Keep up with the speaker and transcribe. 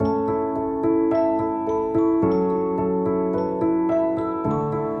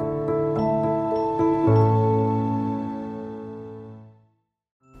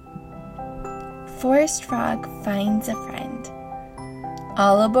Forest Frog Finds a Friend.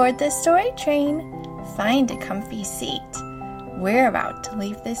 All aboard the story train. Find a comfy seat. We're about to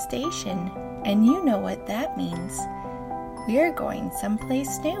leave the station, and you know what that means. We're going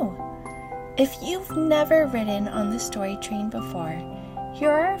someplace new. If you've never ridden on the story train before,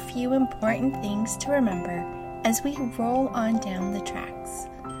 here are a few important things to remember as we roll on down the tracks.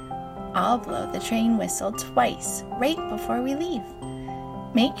 I'll blow the train whistle twice right before we leave.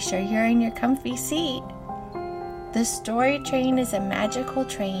 Make sure you're in your comfy seat. The story train is a magical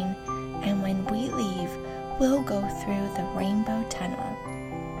train, and when we leave, we'll go through the Rainbow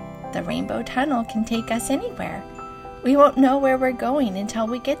Tunnel. The Rainbow Tunnel can take us anywhere. We won't know where we're going until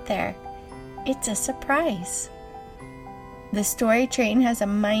we get there. It's a surprise. The story train has a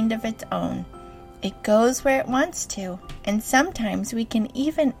mind of its own. It goes where it wants to, and sometimes we can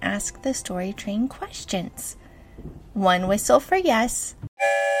even ask the story train questions. 1 whistle for yes,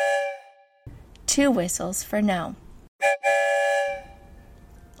 2 whistles for no.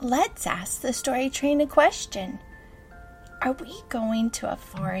 Let's ask the story train a question. Are we going to a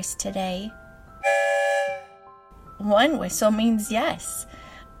forest today? 1 whistle means yes.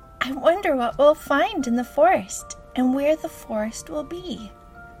 I wonder what we'll find in the forest and where the forest will be.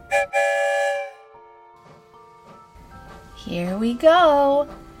 Here we go.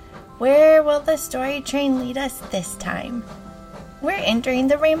 Where will the story train lead us this time? We're entering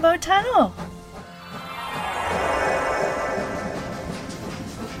the Rainbow Tunnel.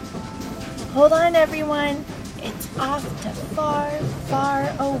 Hold on, everyone. It's off to far,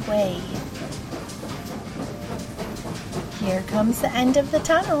 far away. Here comes the end of the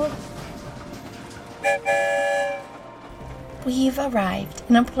tunnel. We've arrived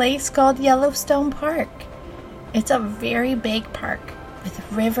in a place called Yellowstone Park. It's a very big park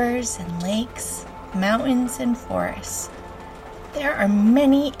with rivers and lakes, mountains and forests. There are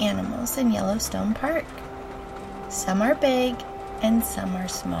many animals in Yellowstone Park. Some are big and some are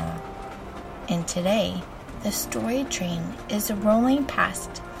small. And today, the story train is rolling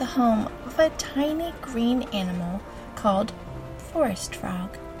past the home of a tiny green animal called Forest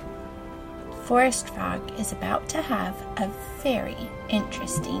Frog. Forest Frog is about to have a very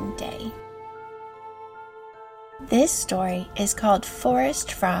interesting day. This story is called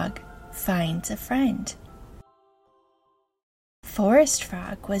Forest Frog Finds a Friend. Forest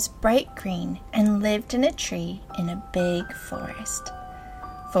Frog was bright green and lived in a tree in a big forest.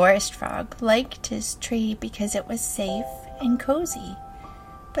 Forest Frog liked his tree because it was safe and cozy,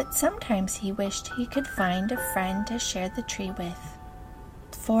 but sometimes he wished he could find a friend to share the tree with.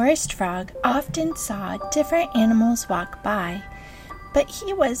 Forest Frog often saw different animals walk by, but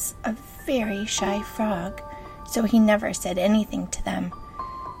he was a very shy frog, so he never said anything to them.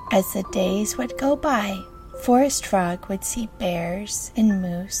 As the days would go by, Forest Frog would see bears and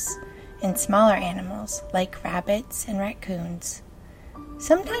moose and smaller animals like rabbits and raccoons.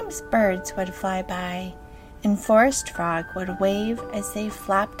 Sometimes birds would fly by, and Forest Frog would wave as they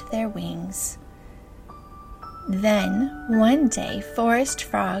flapped their wings. Then, one day, Forest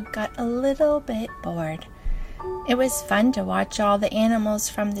Frog got a little bit bored. It was fun to watch all the animals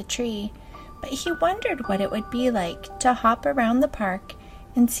from the tree, but he wondered what it would be like to hop around the park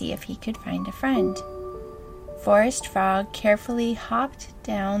and see if he could find a friend. Forest Frog carefully hopped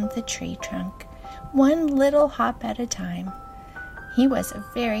down the tree trunk, one little hop at a time. He was a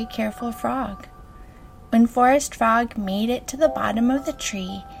very careful frog. When Forest Frog made it to the bottom of the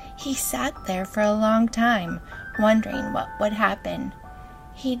tree, he sat there for a long time, wondering what would happen.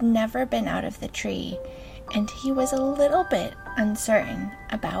 He'd never been out of the tree, and he was a little bit uncertain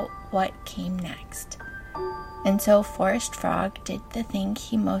about what came next. And so Forest Frog did the thing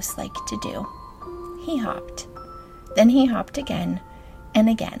he most liked to do. He hopped. Then he hopped again and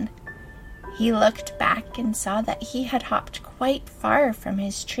again. He looked back and saw that he had hopped quite far from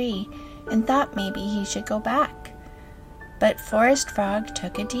his tree and thought maybe he should go back. But Forest Frog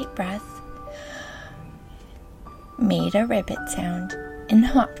took a deep breath, made a ribbit sound, and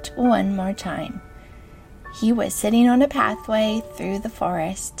hopped one more time. He was sitting on a pathway through the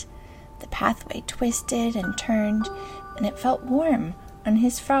forest. The pathway twisted and turned, and it felt warm on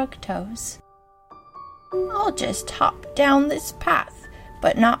his frog toes. "I'll just hop down this path,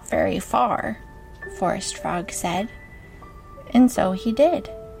 but not very far," Forest Frog said. And so he did.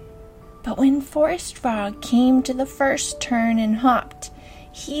 But when Forest Frog came to the first turn and hopped,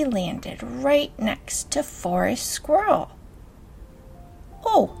 he landed right next to Forest Squirrel.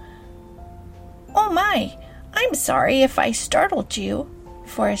 Oh my, I'm sorry if I startled you,"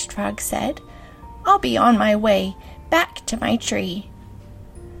 Forest Frog said. "I'll be on my way back to my tree."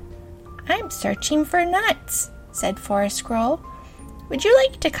 "I'm searching for nuts," said Forest Squirrel. "Would you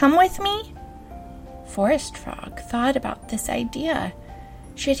like to come with me?" Forest Frog thought about this idea.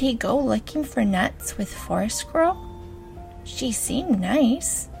 Should he go looking for nuts with Forest Squirrel? She seemed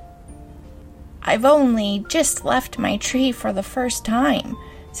nice. "I've only just left my tree for the first time,"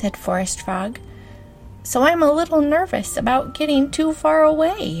 said Forest Frog, "so I'm a little nervous about getting too far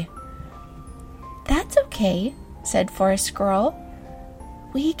away." "That's okay," said Forest Squirrel.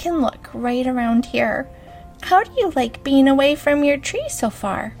 "We can look right around here. How do you like being away from your tree so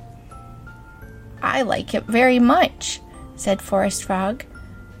far?" "I like it very much," said Forest Frog.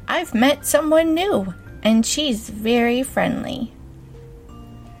 "I've met someone new, and she's very friendly."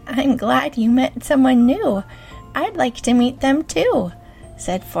 "I'm glad you met someone new. I'd like to meet them too,"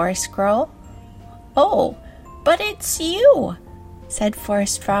 said Forest Squirrel. "Oh, but it's you," said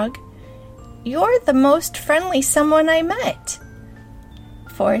Forest Frog. "You're the most friendly someone I met."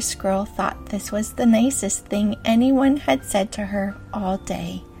 Forest Squirrel thought this was the nicest thing anyone had said to her all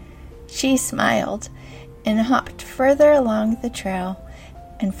day. She smiled and hopped further along the trail,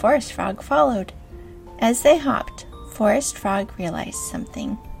 and Forest Frog followed. As they hopped, Forest Frog realized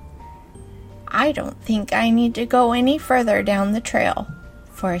something. "I don't think I need to go any further down the trail,"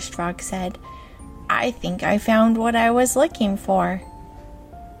 Forest Frog said. "I think I found what I was looking for."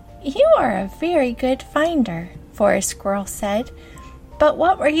 "You are a very good finder," Forest Squirrel said. "But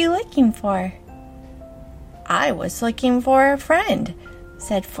what were you looking for?" "I was looking for a friend,"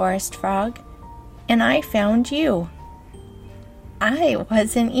 said Forest Frog, "and I found you." "I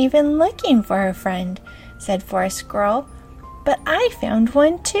wasn't even looking for a friend," said Forest Squirrel, "but I found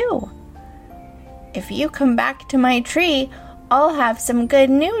one too." "If you come back to my tree, I'll have some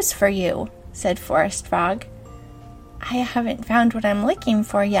good news for you," said Forest Frog. "I haven't found what I'm looking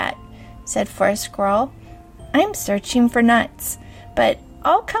for yet," said Forest Squirrel. "I'm searching for nuts, but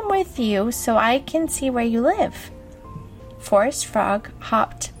I'll come with you so I can see where you live." Forest Frog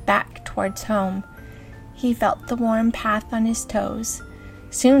hopped back towards home. He felt the warm path on his toes.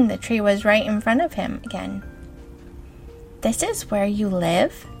 Soon the tree was right in front of him again. "This is where you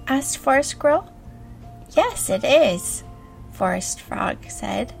live?" asked Forest Squirrel. "Yes, it is," Forest Frog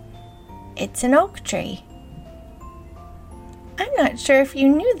said. "It's an oak tree." "I'm not sure if you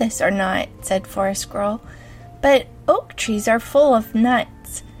knew this or not," said Forest Squirrel, "but oak trees are full of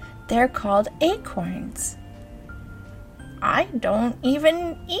nuts. They're called acorns." "I don't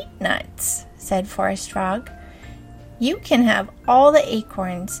even eat nuts," said Forest Frog. "You can have all the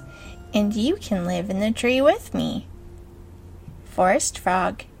acorns, and you can live in the tree with me." Forest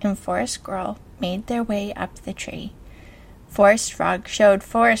Frog and Forest Squirrel made their way up the tree. Forest Frog showed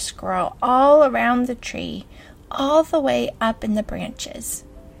Forest Squirrel all around the tree, all the way up in the branches.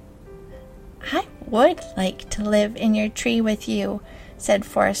 "I would like to live in your tree with you," said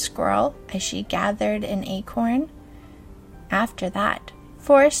Forest Squirrel as she gathered an acorn. After that,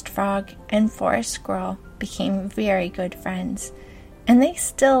 Forest Frog and Forest Squirrel became very good friends, and they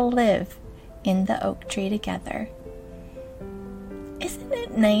still live in the oak tree together. Isn't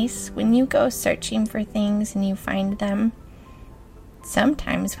it nice when you go searching for things and you find them?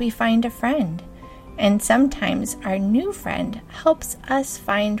 Sometimes we find a friend, and sometimes our new friend helps us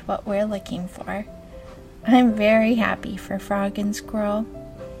find what we're looking for. I'm very happy for Frog and Squirrel.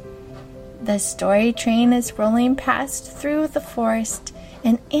 The story train is rolling past through the forest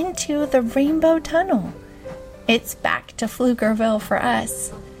and into the Rainbow Tunnel. It's back to Pflugerville for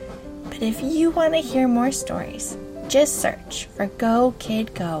us. But if you want to hear more stories, just search for Go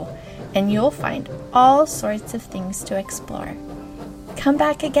Kid Go, and you'll find all sorts of things to explore. Come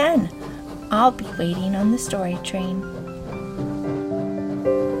back again. I'll be waiting on the story train.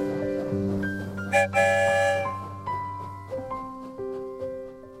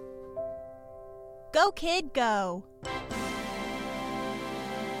 Go Kid Go!